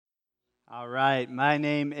All right, my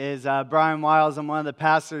name is Brian Wiles. I'm one of the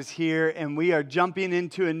pastors here, and we are jumping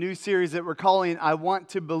into a new series that we're calling I Want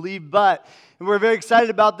to Believe But. And we're very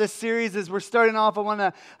excited about this series. As we're starting off, I want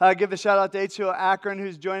to give a shout out to H2O Akron,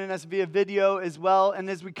 who's joining us via video as well. And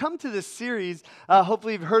as we come to this series,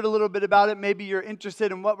 hopefully you've heard a little bit about it. Maybe you're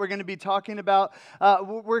interested in what we're going to be talking about.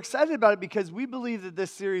 We're excited about it because we believe that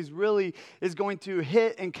this series really is going to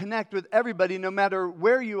hit and connect with everybody, no matter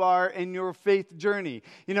where you are in your faith journey.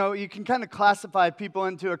 You know, you can kind of classify people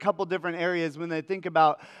into a couple different areas when they think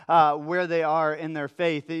about where they are in their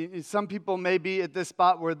faith. Some people may be at this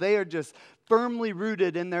spot where they are just firmly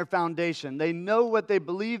rooted in their foundation. They know what they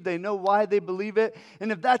believe. They know why they believe it.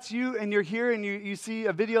 And if that's you and you're here and you see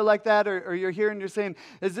a video like that or you're here and you're saying,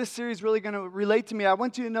 is this series really going to relate to me? I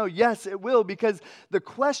want you to know, yes, it will, because the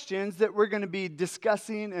questions that we're going to be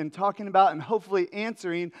discussing and talking about and hopefully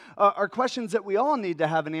answering are questions that we all need to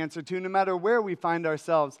have an answer to, no matter where we find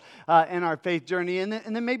ourselves in our faith journey. And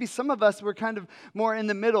then maybe some of us, we're kind of more in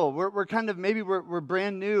the middle. We're kind of, maybe we're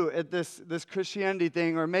brand new at this Christianity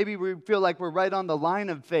thing, or maybe we feel like we're right on the line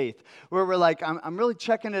of faith, where we're like, I'm really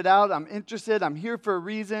checking it out. I'm interested. I'm here for a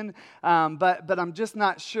reason, but I'm just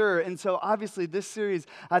not sure. And so obviously this series,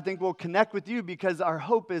 I think, will connect with you, because our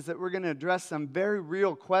hope is that we're going to address some very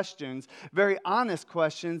real questions, very honest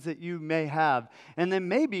questions that you may have. And then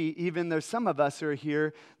maybe even there's some of us who are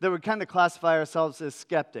here that would kind of classify ourselves as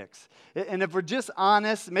skeptics. And if we're just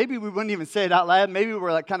honest, maybe we wouldn't even say it out loud. Maybe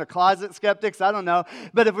we're like kind of closet skeptics. I don't know.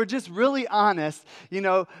 But if we're just really honest, you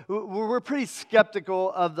know, we're pretty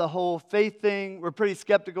skeptical of the whole faith thing. We're pretty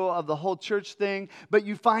skeptical of the whole church thing. But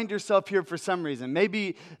you find yourself here for some reason.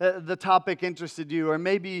 Maybe the topic interested you, or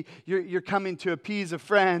maybe you're coming to appease a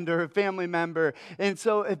friend or a family member. And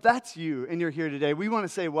so if that's you and you're here today, we want to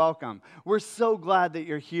say welcome. We're so glad that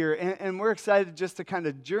you're here. And we're excited just to kind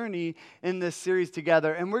of journey in this series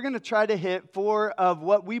together. And we're going to try to hit 4 of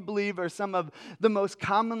what we believe are some of the most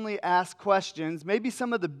commonly asked questions, maybe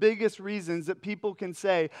some of the biggest reasons that people can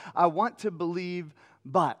say, I want to believe,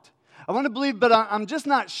 but. I want to believe, but I'm just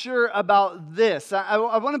not sure about this. I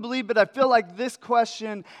want to believe, but I feel like this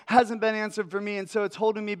question hasn't been answered for me, and so it's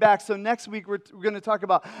holding me back. So next week, we're going to talk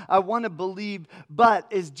about, I want to believe, but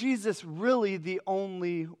is Jesus really the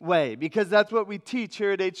only way? Because that's what we teach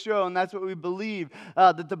here at H2O, and that's what we believe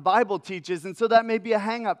that the Bible teaches. And so that may be a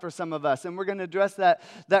hang-up for some of us, and we're going to address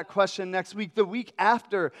that question next week. The week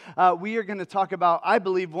after, we are going to talk about, I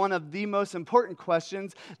believe, one of the most important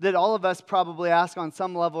questions that all of us probably ask on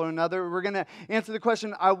some level or another. We're going to answer the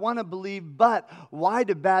question, I want to believe, but why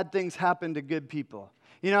do bad things happen to good people?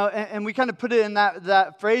 You know, and we kind of put it in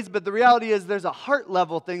that phrase, but the reality is there's a heart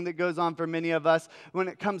level thing that goes on for many of us when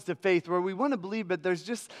it comes to faith, where we want to believe, but there's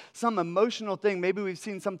just some emotional thing. Maybe we've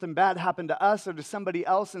seen something bad happen to us or to somebody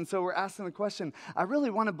else, and so we're asking the question, I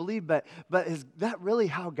really want to believe, but is that really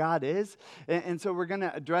how God is? And so we're going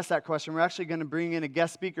to address that question. We're actually going to bring in a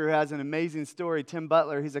guest speaker who has an amazing story, Tim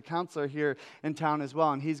Butler. He's a counselor here in town as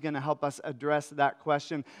well, and he's going to help us address that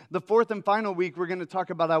question. The 4th and final week, we're going to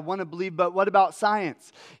talk about I want to believe, but what about science?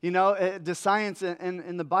 You know, does science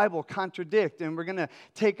in the Bible contradict? And we're going to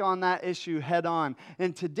take on that issue head on.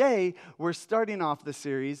 And today, we're starting off the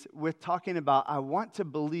series with talking about, I want to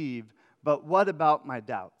believe, but what about my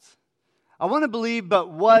doubts? I want to believe,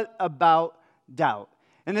 but what about doubt?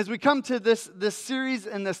 And as we come to this series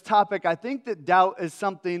and this topic, I think that doubt is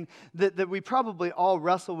something that we probably all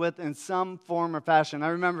wrestle with in some form or fashion. I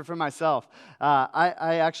remember for myself,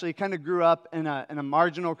 I actually kind of grew up in a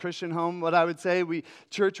marginal Christian home, what I would say.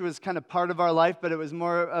 Church was kind of part of our life, but it was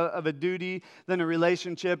more of a duty than a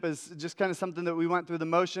relationship. It's just kind of something that we went through the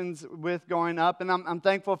motions with growing up, and I'm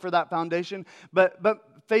thankful for that foundation. But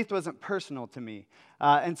faith wasn't personal to me.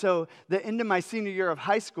 And so the end of my senior year of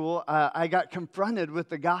high school, I got confronted with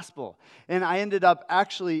the gospel. And I ended up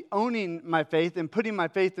actually owning my faith and putting my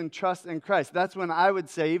faith and trust in Christ. That's when I would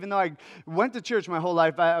say, even though I went to church my whole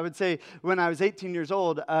life, I would say when I was 18 years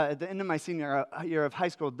old, at the end of my senior year of high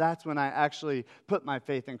school, that's when I actually put my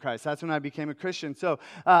faith in Christ. That's when I became a Christian. So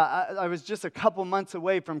I was just a couple months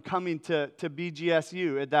away from coming to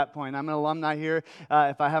BGSU at that point. I'm an alumni here.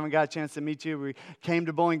 If I haven't got a chance to meet you, we came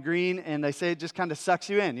to Bowling Green, and they say it just kind of sucks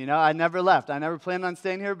you in. You know, I never left. I never planned on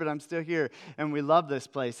staying here, but I'm still here, and we love this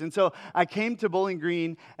place. And so I came to Bowling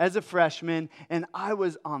Green as a freshman, and I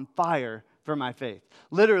was on fire for my faith.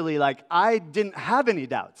 Literally, like, I didn't have any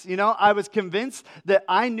doubts. You know, I was convinced that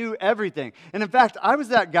I knew everything. And in fact, I was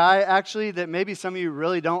that guy, actually, that maybe some of you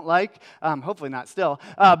really don't like. Hopefully not still.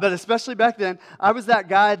 But especially back then, I was that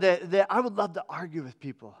guy that I would love to argue with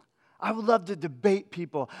people. I would love to debate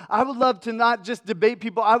people. I would love to not just debate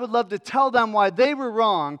people. I would love to tell them why they were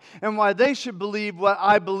wrong and why they should believe what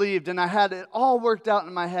I believed. And I had it all worked out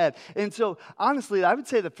in my head. And so, honestly, I would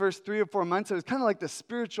say the first 3 or 4 months, it was kind of like the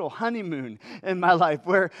spiritual honeymoon in my life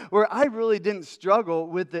where I really didn't struggle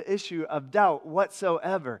with the issue of doubt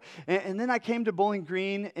whatsoever. And then I came to Bowling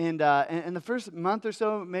Green, and the first month or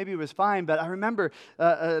so, maybe it was fine. But I remember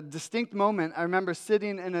a distinct moment. I remember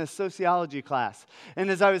sitting in a sociology class. And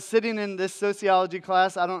as I was sitting in this sociology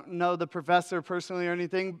class, I don't know the professor personally or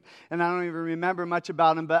anything, and I don't even remember much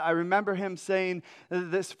about him, but I remember him saying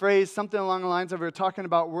this phrase, something along the lines of, we were talking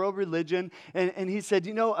about world religion, and he said,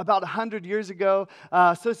 about 100 years ago,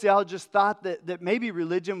 sociologists thought that maybe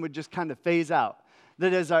religion would just kind of phase out.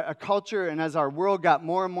 That as a culture and as our world got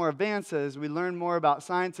more and more advanced, as we learned more about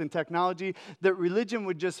science and technology, that religion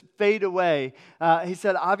would just fade away. He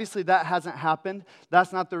said, obviously that hasn't happened.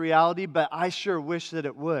 That's not the reality, but I sure wish that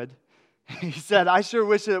it would. He said, I sure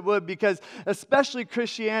wish that it would, because especially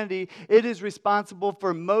Christianity, it is responsible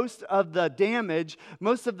for most of the damage,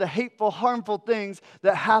 most of the hateful, harmful things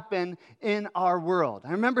that happen in our world.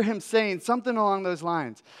 I remember him saying something along those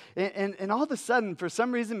lines. And all of a sudden, for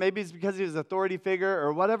some reason, maybe it's because he was an authority figure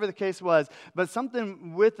or whatever the case was, but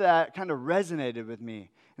something with that kind of resonated with me.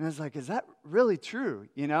 And I was like, is that really true,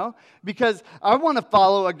 Because I want to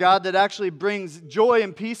follow a God that actually brings joy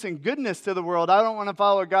and peace and goodness to the world. I don't want to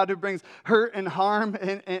follow a God who brings hurt and harm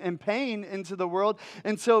and pain into the world.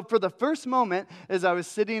 And so for the first moment, as I was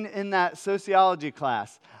sitting in that sociology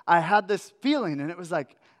class, I had this feeling, and it was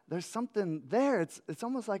like, there's something there. It's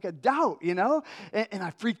almost like a doubt, And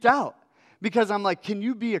I freaked out because I'm like, can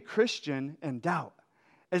you be a Christian and doubt?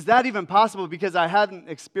 Is that even possible? Because I hadn't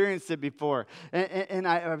experienced it before. And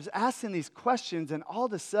I was asking these questions, and all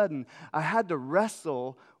of a sudden, I had to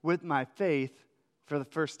wrestle with my faith for the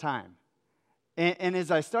first time. And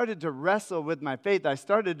as I started to wrestle with my faith, I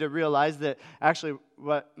started to realize that actually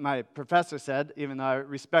what my professor said, even though I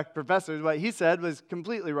respect professors, what he said was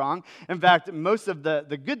completely wrong. In fact, most of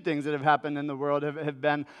the good things that have happened in the world have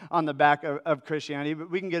been on the back of Christianity, but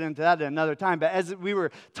we can get into that at another time. But as we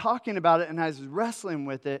were talking about it and I was wrestling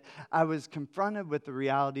with it, I was confronted with the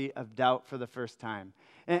reality of doubt for the first time.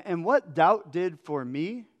 And what doubt did for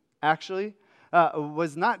me, actually,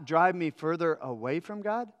 was not drive me further away from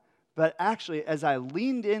God, but actually, as I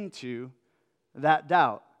leaned into that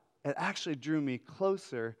doubt, it actually drew me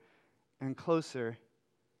closer and closer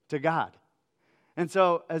to God. And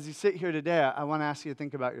so, as you sit here today, I want to ask you to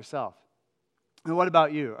think about yourself. And what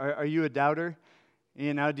about you? Are you a doubter?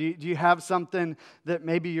 Do you have something that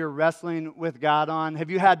maybe you're wrestling with God on? Have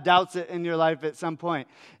you had doubts in your life at some point?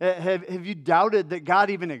 Have you doubted that God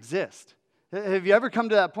even exists? Have you ever come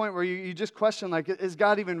to that point where you just question, like, is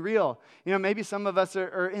God even real? Maybe some of us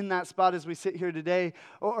are in that spot as we sit here today.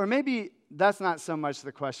 Or maybe that's not so much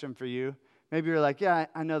the question for you. Maybe you're like, yeah,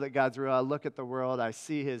 I know that God's real. I look at the world. I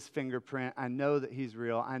see his fingerprint. I know that he's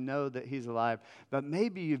real. I know that he's alive. But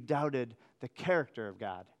maybe you've doubted the character of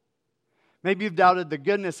God. Maybe you've doubted the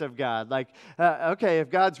goodness of God. Like, okay, if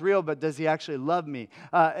God's real, but does he actually love me?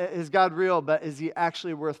 Is God real, but is he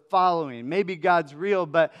actually worth following? Maybe God's real,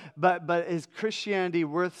 but is Christianity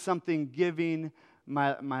worth something giving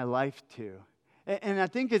my life to? And I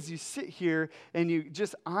think as you sit here and you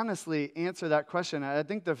just honestly answer that question, I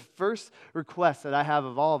think the first request that I have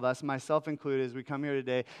of all of us, myself included, as we come here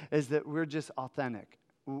today, is that we're just authentic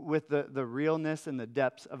with the realness and the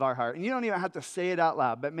depths of our heart. And you don't even have to say it out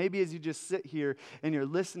loud, but maybe as you just sit here and you're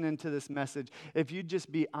listening to this message, if you just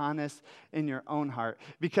be honest in your own heart.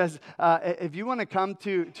 Because if you want to come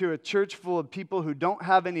to a church full of people who don't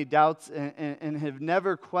have any doubts and have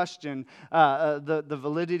never questioned the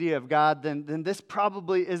validity of God, then this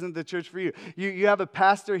probably isn't the church for you. You have a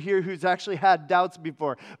pastor here who's actually had doubts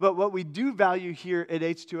before. But what we do value here at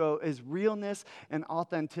H2O is realness and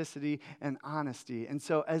authenticity and honesty. And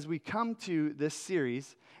so as we come to this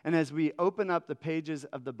series, and as we open up the pages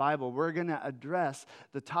of the Bible, we're going to address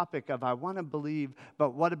the topic of I want to believe,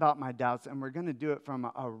 but what about my doubts? And we're going to do it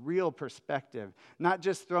from a real perspective, not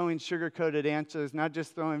just throwing sugar-coated answers, not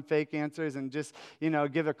just throwing fake answers and just,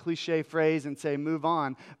 give a cliche phrase and say move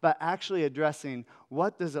on, but actually addressing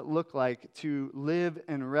what does it look like to live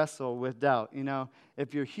and wrestle with doubt.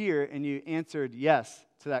 If you're here and you answered yes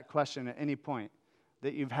to that question at any point,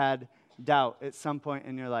 that you've had doubt at some point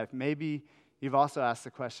in your life, maybe you've also asked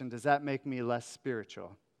the question, does that make me less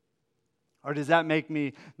spiritual? Or does that make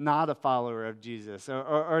me not a follower of Jesus?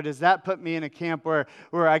 Or does that put me in a camp where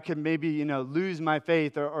I could maybe, lose my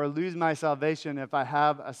faith or lose my salvation if I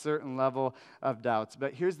have a certain level of doubts?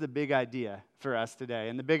 But here's the big idea for us today.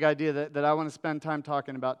 And the big idea that I want to spend time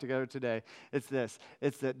talking about together today, it's this.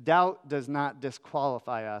 It's that doubt does not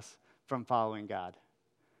disqualify us from following God.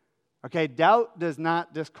 Okay, doubt does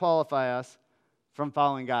not disqualify us from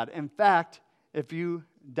following God. In fact, if you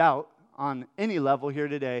doubt on any level here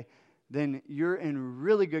today, then you're in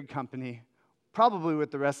really good company, probably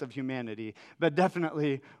with the rest of humanity, but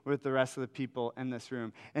definitely with the rest of the people in this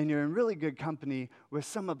room. And you're in really good company with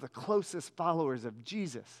some of the closest followers of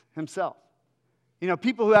Jesus himself.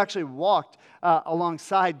 People who actually walked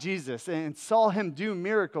alongside Jesus and saw him do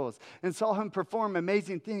miracles and saw him perform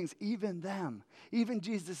amazing things, even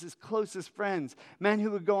Jesus' closest friends, men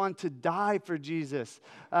who would go on to die for Jesus,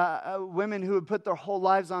 women who would put their whole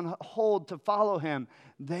lives on hold to follow him,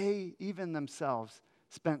 they even themselves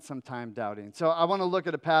spent some time doubting. So I want to look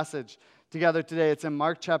at a passage together today. It's in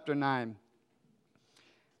Mark chapter 9.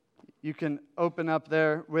 You can open up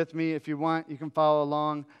there with me if you want. You can follow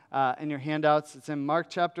along in your handouts. It's in Mark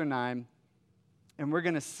chapter 9. And we're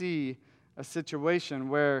going to see a situation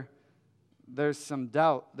where there's some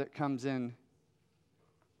doubt that comes in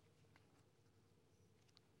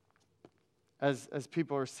as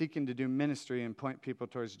people are seeking to do ministry and point people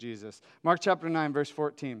towards Jesus. Mark chapter 9, verse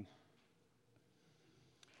 14. It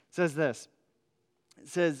says this. It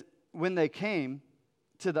says, when they came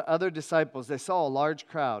to the other disciples, they saw a large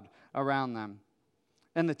crowd around them,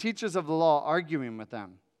 and the teachers of the law arguing with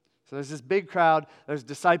them. So there's this big crowd, there's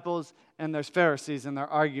disciples, and there's Pharisees, and they're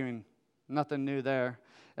arguing. Nothing new there.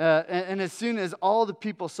 And as soon as all the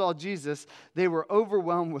people saw Jesus, they were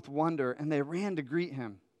overwhelmed with wonder, and they ran to greet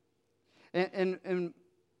him. And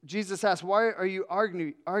Jesus asked, why are you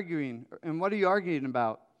arguing, and what are you arguing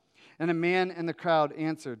about? And a man in the crowd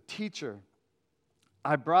answered, Teacher,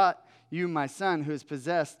 I brought you my son who is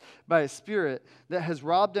possessed by a spirit that has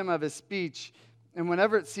robbed him of his speech. And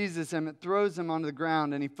whenever it seizes him, it throws him onto the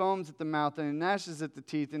ground, and he foams at the mouth, and he gnashes at the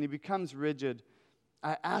teeth, and he becomes rigid.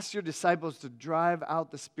 I asked your disciples to drive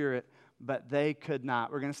out the spirit, but they could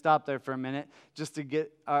not. We're going to stop there for a minute just to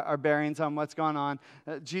get our bearings on what's going on.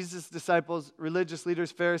 Jesus' disciples, religious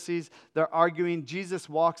leaders, Pharisees, they're arguing. Jesus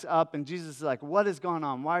walks up, and Jesus is like, what is going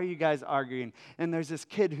on? Why are you guys arguing? And there's this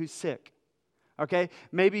kid who's sick. Okay,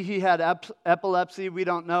 maybe he had epilepsy, we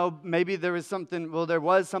don't know. Maybe there was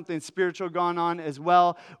something spiritual going on as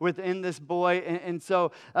well within this boy. And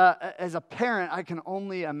so as a parent, I can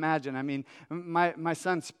only imagine. I mean, my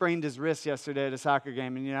son sprained his wrist yesterday at a soccer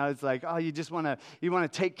game, and it's like, oh, you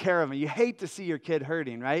want to take care of him. You hate to see your kid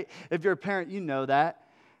hurting, right? If you're a parent, you know that.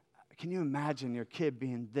 Can you imagine your kid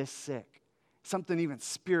being this sick? Something even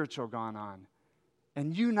spiritual going on,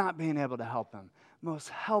 and you not being able to help him. Most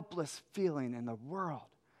helpless feeling in the world.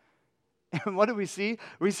 And what do we see?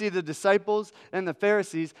 We see the disciples and the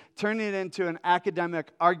Pharisees turning it into an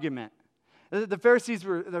academic argument. The Pharisees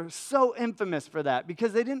they're so infamous for that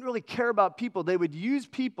because they didn't really care about people. They would use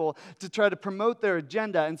people to try to promote their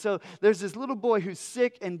agenda. And so there's this little boy who's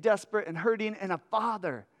sick and desperate and hurting, and a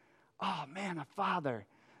father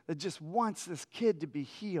that just wants this kid to be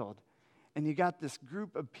healed. And you got this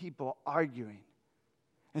group of people arguing.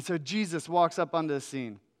 And so Jesus walks up onto the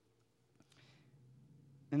scene.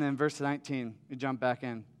 And then verse 19, we jump back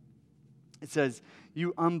in. It says,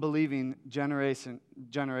 you unbelieving generation,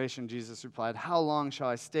 Jesus replied, how long shall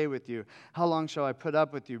I stay with you? How long shall I put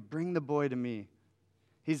up with you? Bring the boy to me.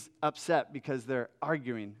 He's upset because they're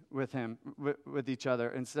arguing with him, with each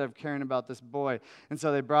other, instead of caring about this boy. And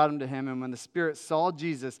so they brought him to him. And when the spirit saw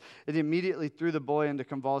Jesus, it immediately threw the boy into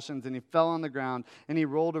convulsions, and he fell on the ground, and he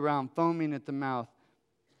rolled around, foaming at the mouth.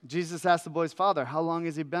 Jesus asked the boy's father, how long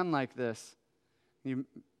has he been like this? You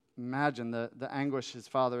imagine the anguish his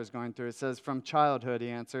father is going through. It says, from childhood, he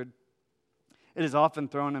answered. It has often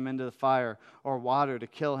thrown him into the fire or water to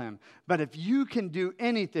kill him. But if you can do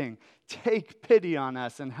anything, take pity on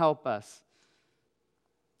us and help us.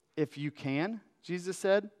 If you can, Jesus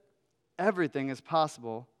said, everything is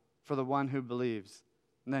possible for the one who believes.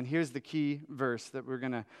 And then here's the key verse that we're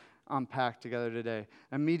going to unpack together today.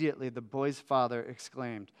 Immediately, the boy's father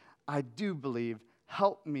exclaimed, I do believe.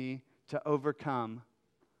 Help me to overcome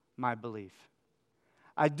my belief.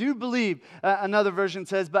 I do believe, another version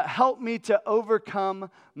says, but help me to overcome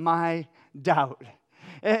my doubt.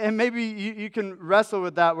 And maybe you can wrestle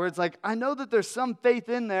with that where it's like, I know that there's some faith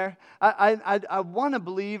in there. I want to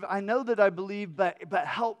believe. I know that I believe, but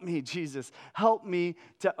help me, Jesus. Help me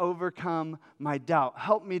to overcome my doubt.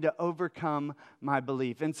 Help me to overcome my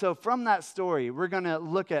belief. And so from that story, we're going to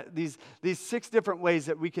look at these 6 different ways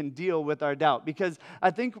that we can deal with our doubt. Because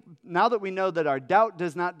I think now that we know that our doubt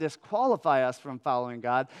does not disqualify us from following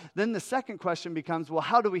God, then the second question becomes, well,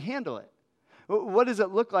 how do we handle it? What does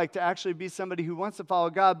it look like to actually be somebody who wants to follow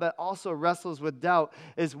God but also wrestles with doubt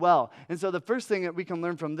as well? And so the first thing that we can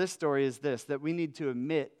learn from this story is this, that we need to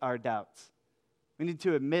admit our doubts. We need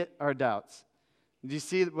to admit our doubts. Do you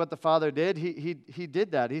see what the father did? He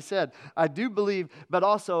did that. He said, I do believe, but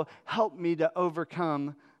also help me to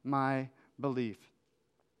overcome my belief.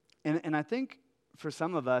 And I think for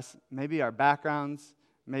some of us, maybe our backgrounds,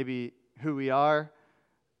 maybe who we are,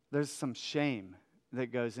 there's some shame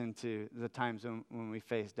that goes into the times when we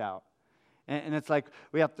face doubt. And it's like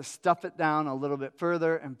we have to stuff it down a little bit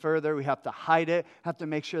further and further. We have to hide it, have to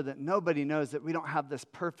make sure that nobody knows that we don't have this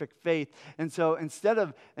perfect faith. And so instead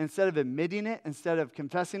of admitting it, instead of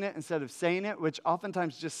confessing it, instead of saying it, which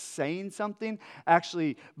oftentimes just saying something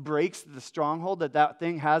actually breaks the stronghold that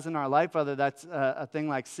thing has in our life, whether that's a thing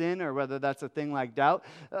like sin or whether that's a thing like doubt.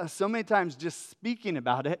 So many times just speaking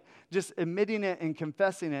about it, just admitting it and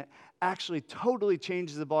confessing it actually totally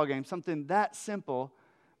changes the ballgame. Something that simple,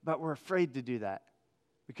 but we're afraid to do that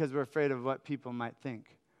because we're afraid of what people might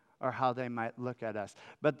think or how they might look at us.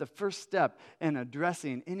 But the first step in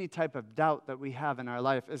addressing any type of doubt that we have in our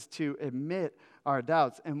life is to admit our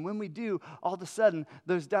doubts. And when we do, all of a sudden,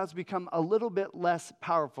 those doubts become a little bit less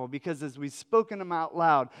powerful because as we've spoken them out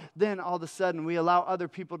loud, then all of a sudden we allow other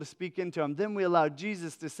people to speak into them. Then we allow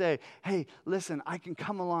Jesus to say, hey, listen, I can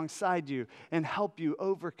come alongside you and help you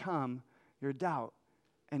overcome your doubt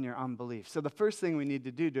and your unbelief. So the first thing we need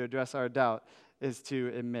to do to address our doubt is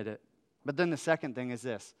to admit it. But then the second thing is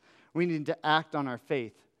this. We need to act on our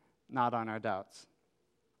faith, not on our doubts.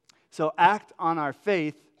 So act on our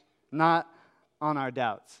faith, not on our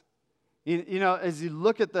doubts. You know, as you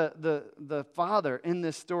look at the father in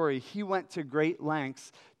this story, he went to great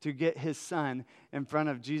lengths to get his son in front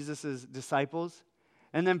of Jesus' disciples.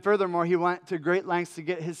 And then furthermore, he went to great lengths to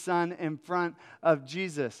get his son in front of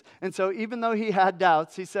Jesus. And so even though he had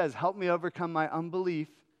doubts, he says, help me overcome my unbelief.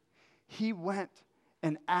 He went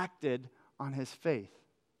and acted on his faith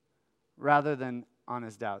rather than on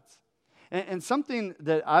his doubts. And something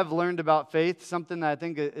that I've learned about faith, something that I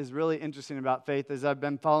think is really interesting about faith, is I've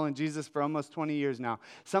been following Jesus for almost 20 years now.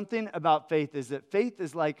 Something about faith is that faith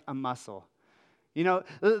is like a muscle. You know,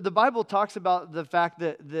 the Bible talks about the fact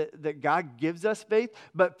that God gives us faith,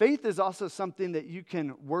 but faith is also something that you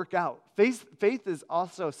can work out. Faith is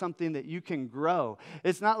also something that you can grow.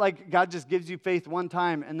 It's not like God just gives you faith one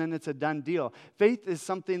time and then it's a done deal. Faith is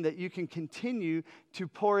something that you can continue to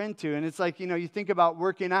pour into. And it's like, you know, you think about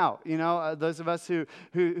working out, you know, those of us who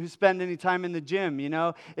spend any time in the gym, you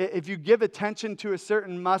know, if you give attention to a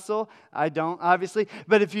certain muscle, I don't, obviously,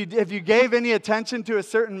 but if you gave any attention to a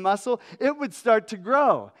certain muscle, it would start to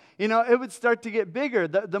grow. You know, it would start to get bigger.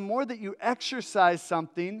 The more that you exercise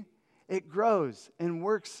something, it grows and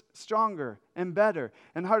works stronger and better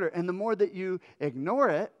and harder. And the more that you ignore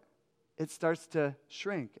it, it starts to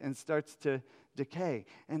shrink and starts to decay.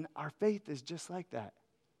 And our faith is just like that.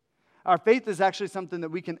 Our faith is actually something that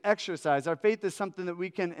we can exercise. Our faith is something that we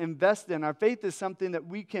can invest in. Our faith is something that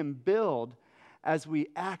we can build as we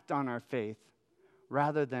act on our faith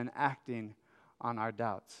rather than acting on our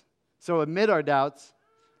doubts. So admit our doubts,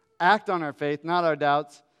 act on our faith, not our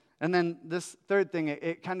doubts. And then this third thing,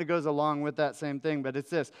 it kind of goes along with that same thing, but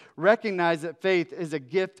it's this. Recognize that faith is a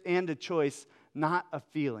gift and a choice, not a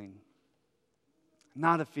feeling.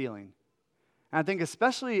 Not a feeling. And I think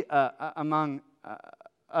especially among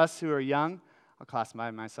us who are young, I'll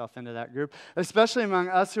classify myself into that group, especially among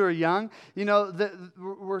us who are young, you know,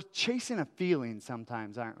 we're chasing a feeling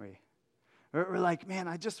sometimes, aren't we? We're like, man,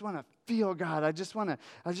 I just want to feel God. I just want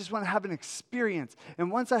to have an experience.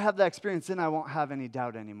 And once I have that experience, then I won't have any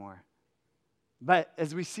doubt anymore. But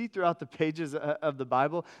as we see throughout the pages of the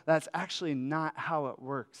Bible, that's actually not how it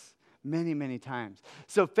works. Many, many times.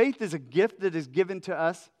 So faith is a gift that is given to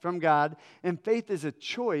us from God, and faith is a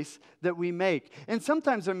choice that we make. And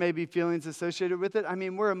sometimes there may be feelings associated with it. I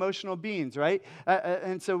mean, we're emotional beings, right?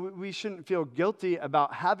 And so we shouldn't feel guilty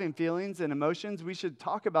about having feelings and emotions. We should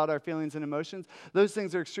talk about our feelings and emotions. Those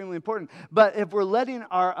things are extremely important. But if we're letting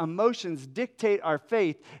our emotions dictate our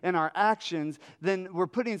faith and our actions, then we're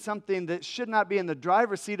putting something that should not be in the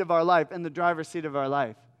driver's seat of our life in the driver's seat of our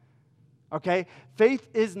life. Okay? Faith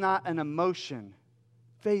is not an emotion.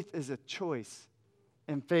 Faith is a choice,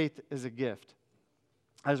 and faith is a gift.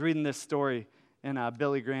 I was reading this story in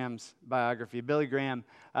Billy Graham's biography. Billy Graham,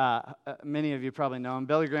 many of you probably know him.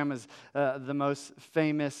 Billy Graham is the most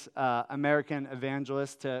famous American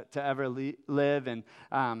evangelist to ever live, and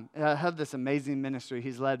had this amazing ministry.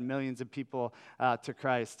 He's led millions of people to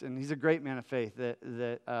Christ, and he's a great man of faith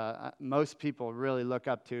that most people really look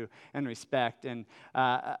up to and respect. And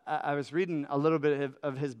I was reading a little bit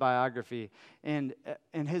of his biography, and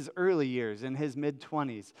in his early years, in his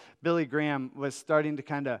mid-20s, Billy Graham was starting to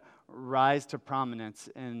kind of rise to prominence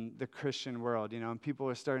in the Christian world, and people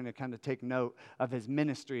were starting to kind of take note of his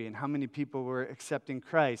ministry and how many people were accepting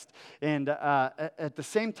Christ. And at the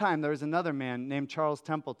same time, there was another man named Charles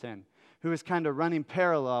Templeton who was kind of running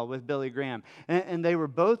parallel with Billy Graham. And they were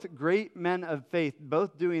both great men of faith,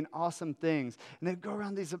 both doing awesome things. And they'd go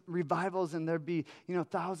around these revivals, and there'd be,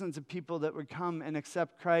 thousands of people that would come and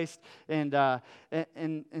accept Christ. And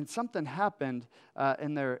something happened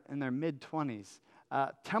in their mid-20s.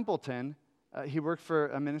 Templeton, he worked for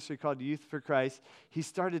a ministry called Youth for Christ. He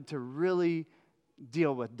started to really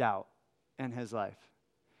deal with doubt in his life.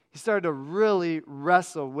 He started to really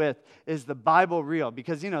wrestle with, is the Bible real?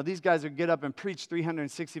 Because, these guys would get up and preach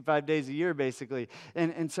 365 days a year, basically.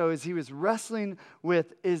 And so as he was wrestling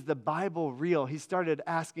with, is the Bible real? He started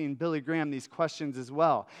asking Billy Graham these questions as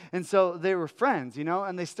well. And so they were friends,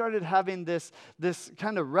 and they started having this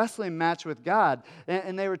kind of wrestling match with God.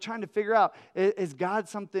 And they were trying to figure out, is God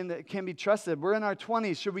something that can be trusted? We're in our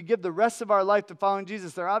 20s. Should we give the rest of our life to following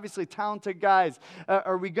Jesus? They're obviously talented guys.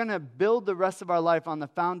 Are we going to build the rest of our life on the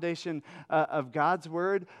foundation of God's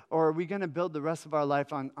word, or are we going to build the rest of our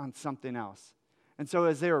life on something else? And so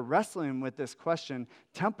as they were wrestling with this question,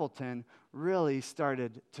 Templeton really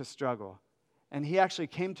started to struggle. And he actually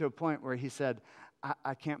came to a point where he said,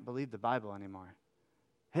 I can't believe the Bible anymore.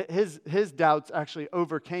 His doubts actually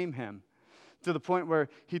overcame him to the point where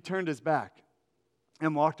he turned his back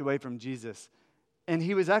and walked away from Jesus. And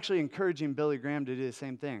he was actually encouraging Billy Graham to do the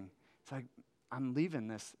same thing. It's like, I'm leaving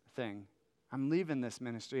this thing. I'm leaving this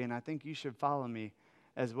ministry, and I think you should follow me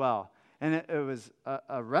as well. And it was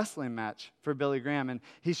a wrestling match for Billy Graham. And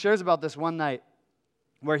he shares about this one night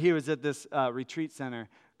where he was at this retreat center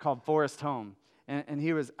called Forest Home. And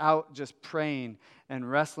he was out just praying and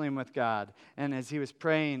wrestling with God. And as he was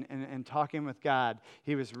praying and talking with God,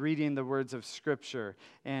 he was reading the words of Scripture.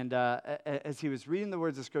 And as he was reading the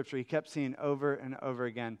words of Scripture, he kept seeing over and over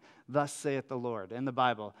again, "Thus saith the Lord," in the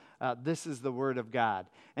Bible. This is the word of God.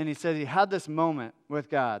 And he said he had this moment with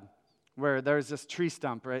God where there's this tree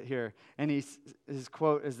stump right here. And his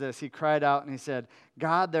quote is this. He cried out and he said,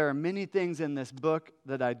 "God, there are many things in this book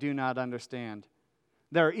that I do not understand.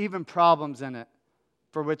 There are even problems in it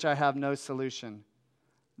for which I have no solution.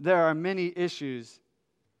 There are many issues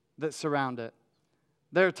that surround it.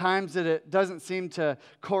 There are times that it doesn't seem to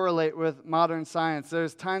correlate with modern science.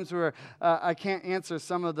 There's times where I can't answer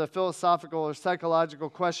some of the philosophical or psychological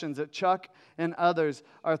questions that Chuck and others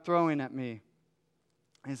are throwing at me."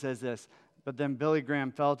 He says this, but then Billy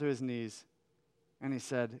Graham fell to his knees and he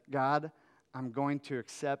said, "God, I'm going to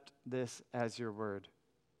accept this as your word.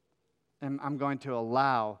 And I'm going to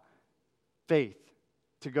allow faith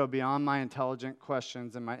to go beyond my intelligent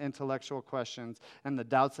questions and my intellectual questions and the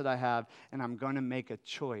doubts that I have, and I'm going to make a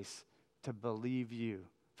choice to believe you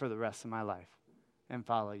for the rest of my life and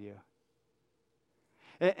follow you."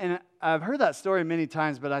 And I've heard that story many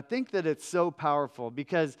times, but I think that it's so powerful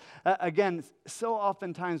because, again, so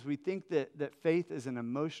oftentimes we think that faith is an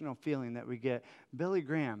emotional feeling that we get. Billy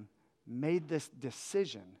Graham made this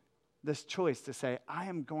decision, this choice to say, I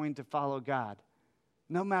am going to follow God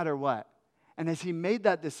no matter what. And as he made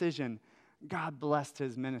that decision, God blessed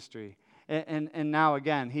his ministry. And now,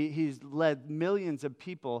 again, he's led millions of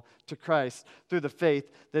people to Christ through the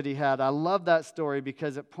faith that he had. I love that story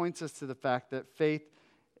because it points us to the fact that faith,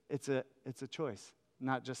 it's a choice,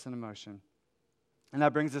 not just an emotion. And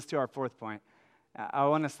that brings us to our fourth point. I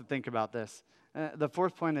want us to think about this. The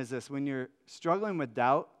fourth point is this. When you're struggling with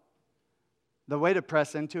doubt, the way to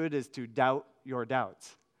press into it is to doubt your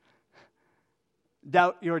doubts.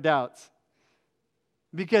 Doubt your doubts.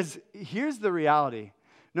 Because here's the reality.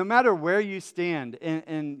 No matter where you stand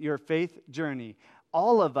in your faith journey,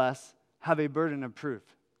 all of us have a burden of proof.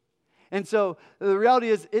 And so the reality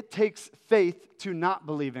is it takes faith to not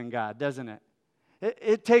believe in God, doesn't it?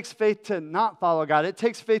 It takes faith to not follow God. It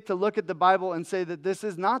takes faith to look at the Bible and say that this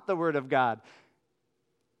is not the Word of God.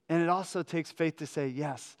 And it also takes faith to say,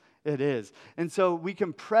 yes, it is. And so we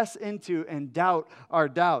can press into and doubt our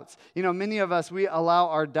doubts. Many of us, we allow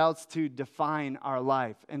our doubts to define our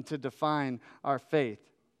life and to define our faith.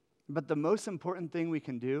 But the most important thing we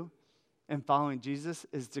can do in following Jesus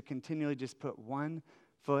is to continually just put one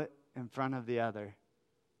foot in front of the other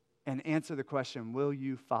and answer the question, will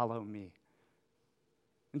you follow me?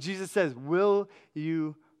 And Jesus says, will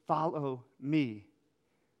you follow me?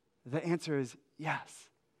 The answer is yes.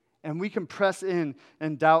 And we can press in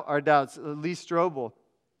and doubt our doubts. Lee Strobel,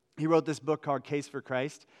 he wrote this book called Case for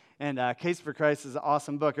Christ. And Case for Christ is an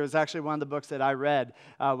awesome book. It was actually one of the books that I read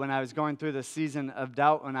when I was going through the season of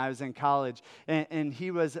doubt when I was in college. And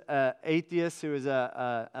he was an atheist who was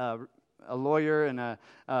a lawyer and a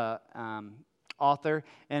author.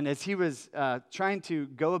 And as he was trying to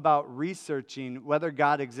go about researching whether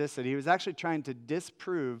God existed, he was actually trying to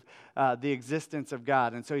disprove the existence of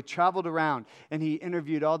God. And so he traveled around and he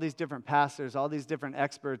interviewed all these different pastors, all these different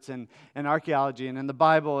experts in archaeology and in the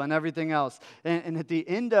Bible and everything else. And at the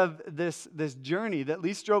end of this journey that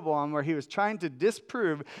Lee Strobel on, where he was trying to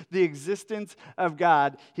disprove the existence of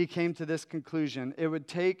God, he came to this conclusion: it would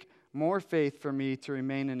take more faith for me to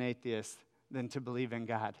remain an atheist than to believe in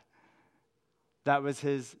God. That was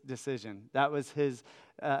his decision. That was his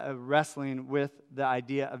wrestling with the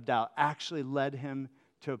idea of doubt. Actually led him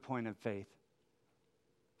to a point of faith.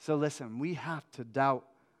 So listen, we have to doubt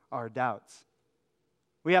our doubts.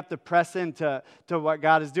 We have to press into what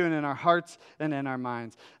God is doing in our hearts and in our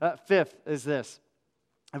minds. Fifth is this.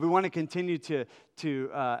 If we want to continue to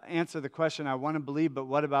answer the question, I want to believe, but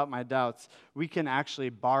what about my doubts? We can actually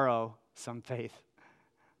borrow some faith.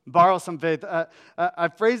 Borrow some faith. I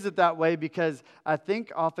phrase it that way because I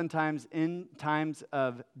think oftentimes in times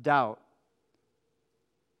of doubt,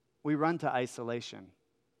 we run to isolation.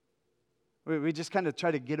 We just kind of try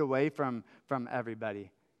to get away from everybody.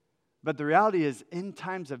 But the reality is, in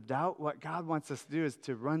times of doubt, what God wants us to do is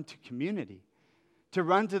to run to community, to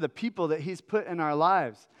run to the people that He's put in our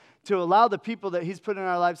lives, to allow the people that He's put in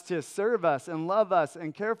our lives to serve us and love us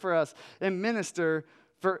and care for us and minister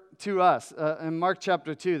to us. In Mark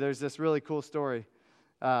chapter 2, there's this really cool story.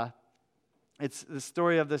 It's the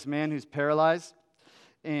story of this man who's paralyzed,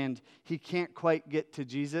 and he can't quite get to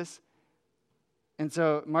Jesus. And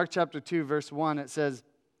so Mark chapter 2, verse 1, it says,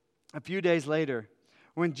 a few days later,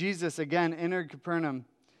 when Jesus again entered Capernaum,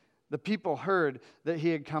 the people heard that he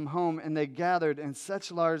had come home, and they gathered in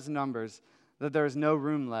such large numbers that there was no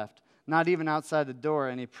room left, not even outside the door,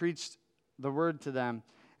 and he preached the word to them.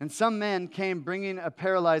 And some men came bringing a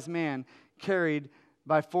paralyzed man carried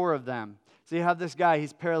by 4 of them. So you have this guy,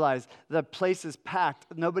 he's paralyzed. The place is packed.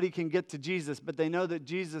 Nobody can get to Jesus, but they know that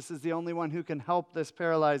Jesus is the only one who can help this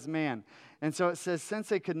paralyzed man. And so it says, since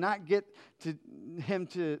they could not get to him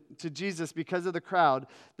to Jesus because of the crowd,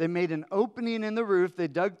 they made an opening in the roof. They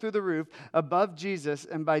dug through the roof above Jesus,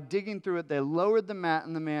 and by digging through it, they lowered the mat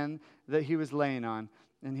and the man that he was laying on.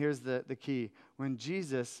 And here's the key. When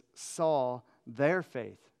Jesus saw their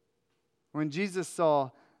faith,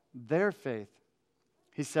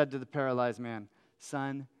 he said to the paralyzed man,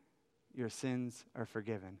 son, your sins are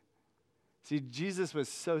forgiven. See, Jesus was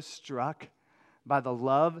so struck by the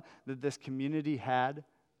love that this community had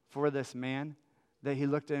for this man that he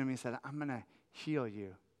looked at him and he said, I'm going to heal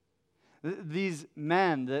you. These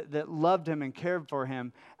men that loved him and cared for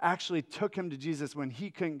him actually took him to Jesus when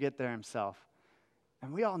he couldn't get there himself.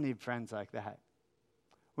 And we all need friends like that.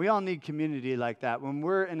 We all need community like that. When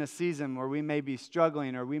we're in a season where we may be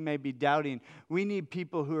struggling or we may be doubting, we need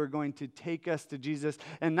people who are going to take us to Jesus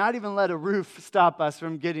and not even let a roof stop us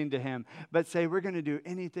from getting to him, but say we're going to do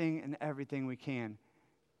anything and everything we can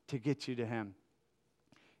to get you to him.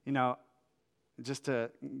 You know, just to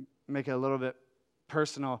make it a little bit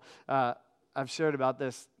personal, I've shared about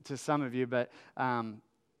this to some of you, but a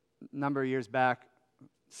number of years back,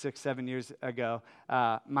 6-7 years ago,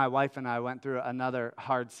 my wife and I went through another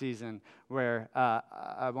hard season where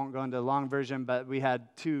I won't go into the long version, but we had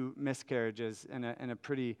 2 miscarriages in a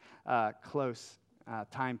pretty close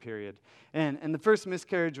time period. And the first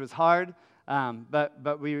miscarriage was hard,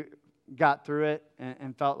 but we got through it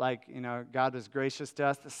and felt like, you know, God was gracious to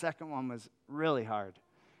us. The second one was really hard.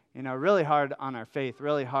 You know, really hard on our faith,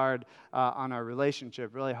 really hard on our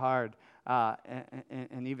relationship, really hard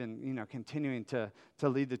and even, you know, continuing to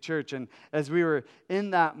lead the church. And as we were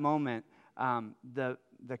in that moment, the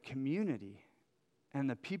community and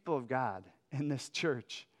the people of God in this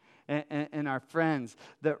church and our friends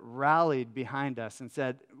that rallied behind us and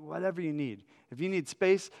said, whatever you need. If you need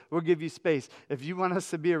space, we'll give you space. If you want us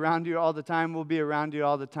to be around you all the time, we'll be around you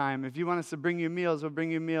all the time. If you want us to bring you meals, we'll bring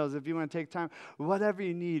you meals. If you want to take time, whatever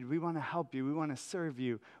you need, we want to help you. We want to serve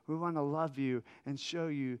you. We want to love you and show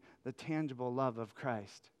you the tangible love of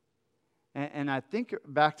Christ. And I think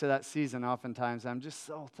back to that season oftentimes, I'm just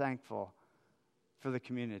so thankful for the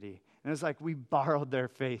community. And it's like we borrowed their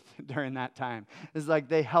faith during that time. It's like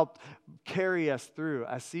they helped carry us through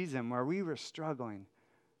a season where we were struggling.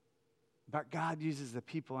 But God uses the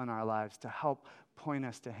people in our lives to help point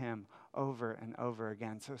us to him over and over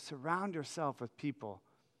again. So surround yourself with people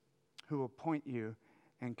who will point you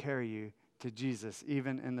and carry you to Jesus,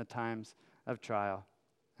 even in the times of trial.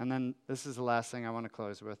 And then this is the last thing I want to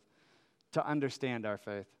close with, to understand our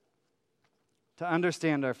faith. To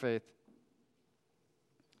understand our faith.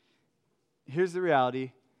 Here's the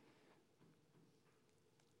reality.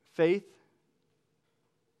 Faith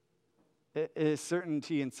is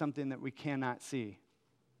certainty in something that we cannot see,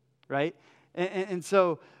 right? And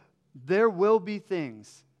so there will be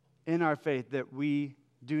things in our faith that we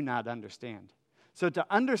do not understand. So to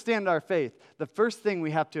understand our faith, the first thing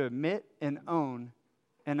we have to admit and own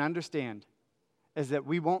and understand is that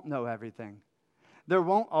we won't know everything. There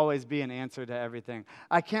won't always be an answer to everything.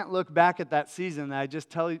 I can't look back at that season that I just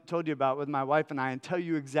told you about with my wife and I and tell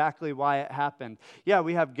you exactly why it happened. Yeah,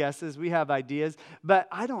 we have guesses, we have ideas, but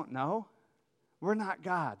I don't know. We're not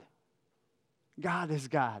God. God is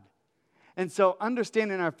God. And so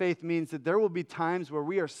understanding our faith means that there will be times where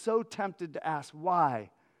we are so tempted to ask why,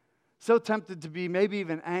 so tempted to be maybe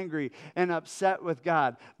even angry and upset with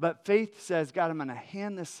God. But faith says, God, I'm going to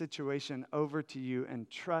hand this situation over to you and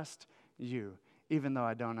trust you, even though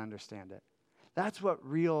I don't understand it. That's what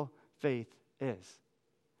real faith is.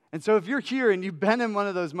 And so if you're here and you've been in one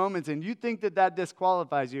of those moments and you think that that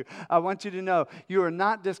disqualifies you, I want you to know you are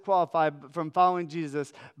not disqualified from following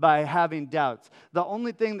Jesus by having doubts. The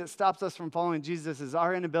only thing that stops us from following Jesus is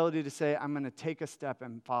our inability to say, I'm going to take a step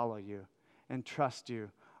and follow you and trust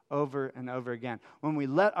you over and over again. When we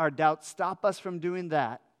let our doubts stop us from doing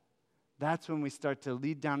that, that's when we start to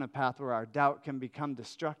lead down a path where our doubt can become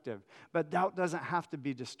destructive. But doubt doesn't have to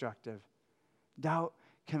be destructive. Doubt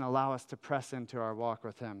can allow us to press into our walk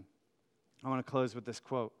with him. I want to close with this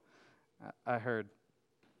quote I heard.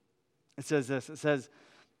 It says this. It says,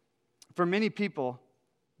 for many people,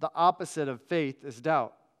 the opposite of faith is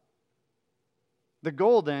doubt. The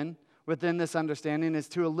goal then, within this understanding, is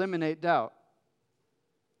to eliminate doubt.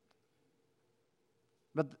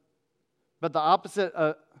 But the opposite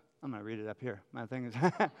of... I'm going to read it up here. My thing is,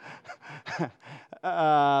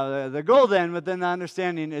 the goal then within the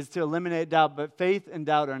understanding is to eliminate doubt, but faith and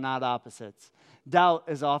doubt are not opposites. Doubt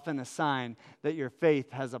is often a sign that your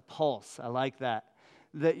faith has a pulse. I like that.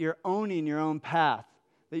 That you're owning your own path,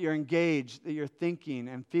 that you're engaged, that you're thinking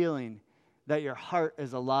and feeling, that your heart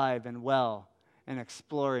is alive and well and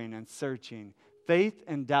exploring and searching. Faith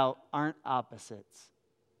and doubt aren't opposites.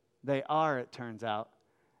 They are, it turns out,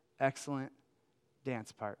 excellent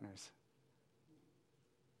dance partners.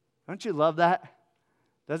 Don't you love that?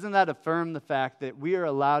 Doesn't that affirm the fact that we are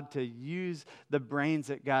allowed to use the brains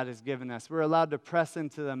that God has given us? We're allowed to press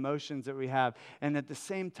into the emotions that we have. And at the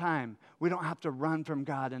same time, we don't have to run from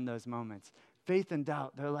God in those moments. Faith and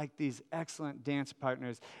doubt, they're like these excellent dance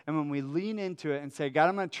partners. And when we lean into it and say, God,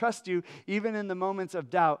 I'm going to trust you even in the moments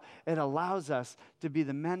of doubt, it allows us to be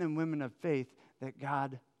the men and women of faith that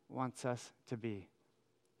God wants us to be.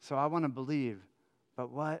 So I want to believe. But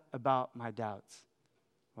what about my doubts?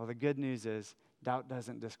 Well, the good news is doubt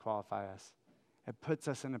doesn't disqualify us. It puts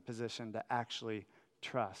us in a position to actually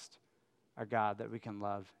trust our God that we can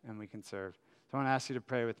love and we can serve. So I want to ask you to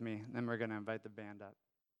pray with me, and then we're going to invite the band up.